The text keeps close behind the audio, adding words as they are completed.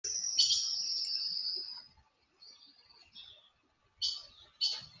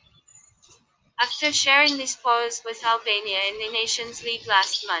After sharing the spoils with Albania in the Nations League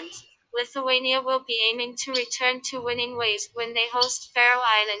last month, Lithuania will be aiming to return to winning ways when they host Faroe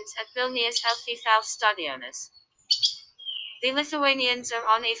Islands at Vilnius Stadionis. The Lithuanians are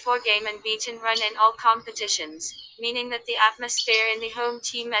on a four-game unbeaten run in all competitions, meaning that the atmosphere in the home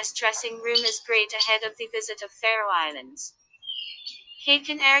team's dressing room is great ahead of the visit of Faroe Islands.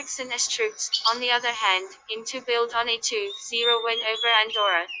 Hakan Eriksson's troops, on the other hand, aim to build on a 2-0 win over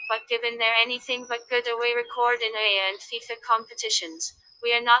Andorra, but given their anything but good away record in UEFA and FIFA competitions,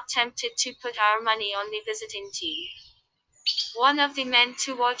 we are not tempted to put our money on the visiting team. One of the men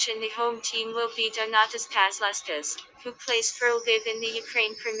to watch in the home team will be Donatas Kazlauskas, who plays for Lviv in the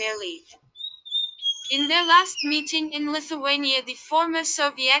Ukraine Premier League. In their last meeting in Lithuania, the former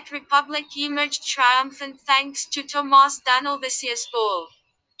Soviet Republic emerged triumphant thanks to Tomas Danilvisia's goal.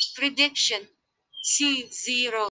 Prediction: 2-0.